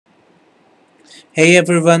Hey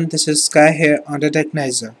everyone, this is Sky here on the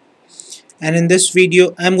Technizer, and in this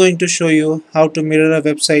video I'm going to show you how to mirror a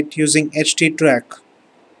website using HTTrack.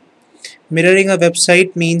 Mirroring a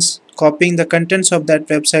website means copying the contents of that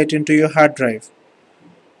website into your hard drive.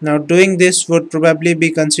 Now doing this would probably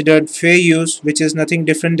be considered fair use, which is nothing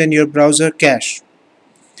different than your browser cache.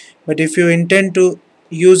 But if you intend to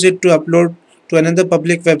use it to upload to another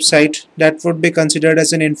public website, that would be considered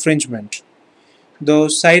as an infringement. Though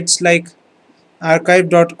sites like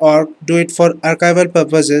archive.org do it for archival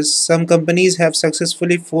purposes, some companies have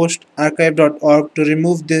successfully forced archive.org to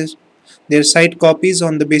remove their site copies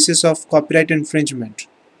on the basis of copyright infringement.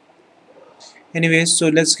 Anyways, so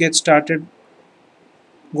let's get started.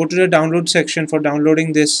 Go to the download section for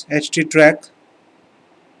downloading this HTTrack.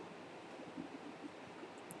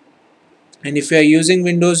 And if you are using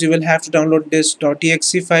Windows, you will have to download this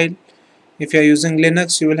 .exe file. If you are using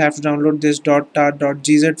Linux, you will have to download this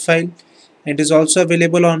 .tar.gz file. It is also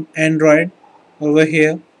available on Android over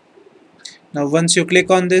here. Now once you click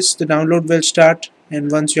on this, the download will start,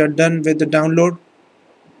 and once you are done with the download,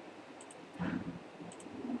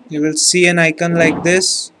 you will see an icon like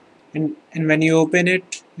this, and when you open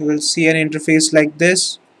it, you will see an interface like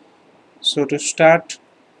this. So to start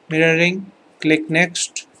mirroring, click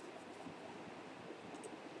next,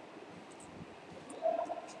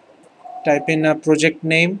 type in a project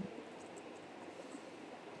name,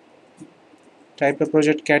 type a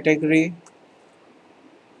project category,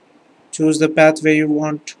 choose the path where you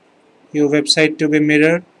want your website to be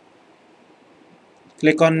mirrored,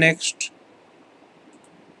 click on next.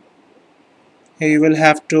 Here you will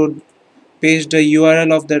have to paste the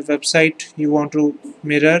URL of that website you want to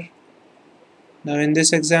mirror. Now in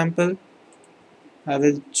this example, I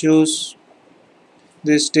will choose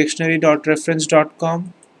this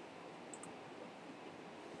dictionary.reference.com.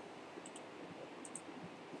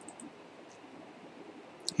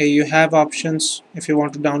 Here you have options if you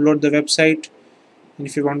want to download the website, and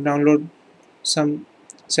if you want to download some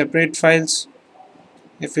separate files,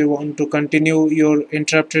 if you want to continue your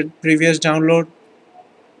interrupted previous download.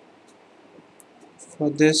 For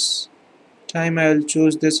this time I will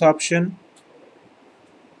choose this option.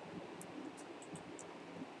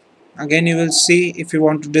 Again, you will see if you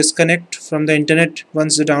want to disconnect from the internet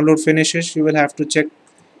once the download finishes, you will have to check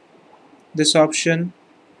this option.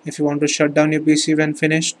 If you want to shut down your PC when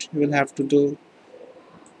finished, you will have to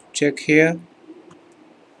check here.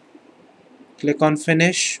 Click on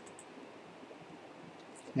finish,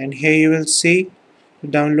 and here you will see the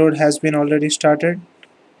download has been already started.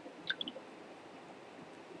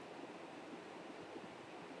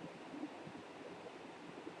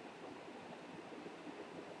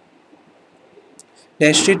 The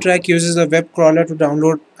HTTrack uses a web crawler to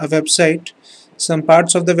download a website. Some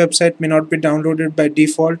parts of the website may not be downloaded by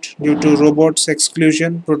default due to robots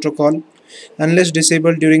exclusion protocol unless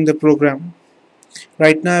disabled during the program.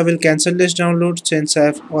 Right now I will cancel this download since I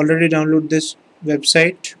have already downloaded this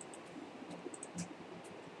website.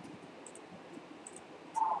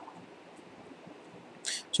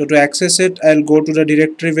 So to access it, I'll go to the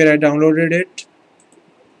directory where I downloaded it,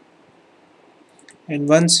 and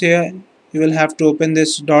once here you will have to open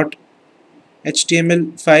this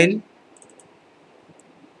 .html file.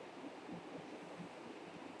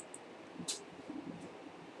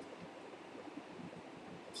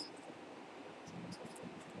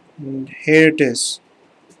 And here it is,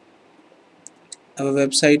 our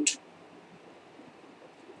website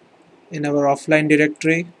in our offline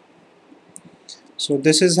directory. So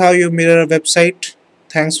this is how you mirror a website.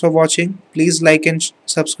 Thanks for watching. Please like and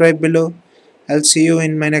subscribe below. I'll see you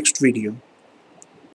in my next video.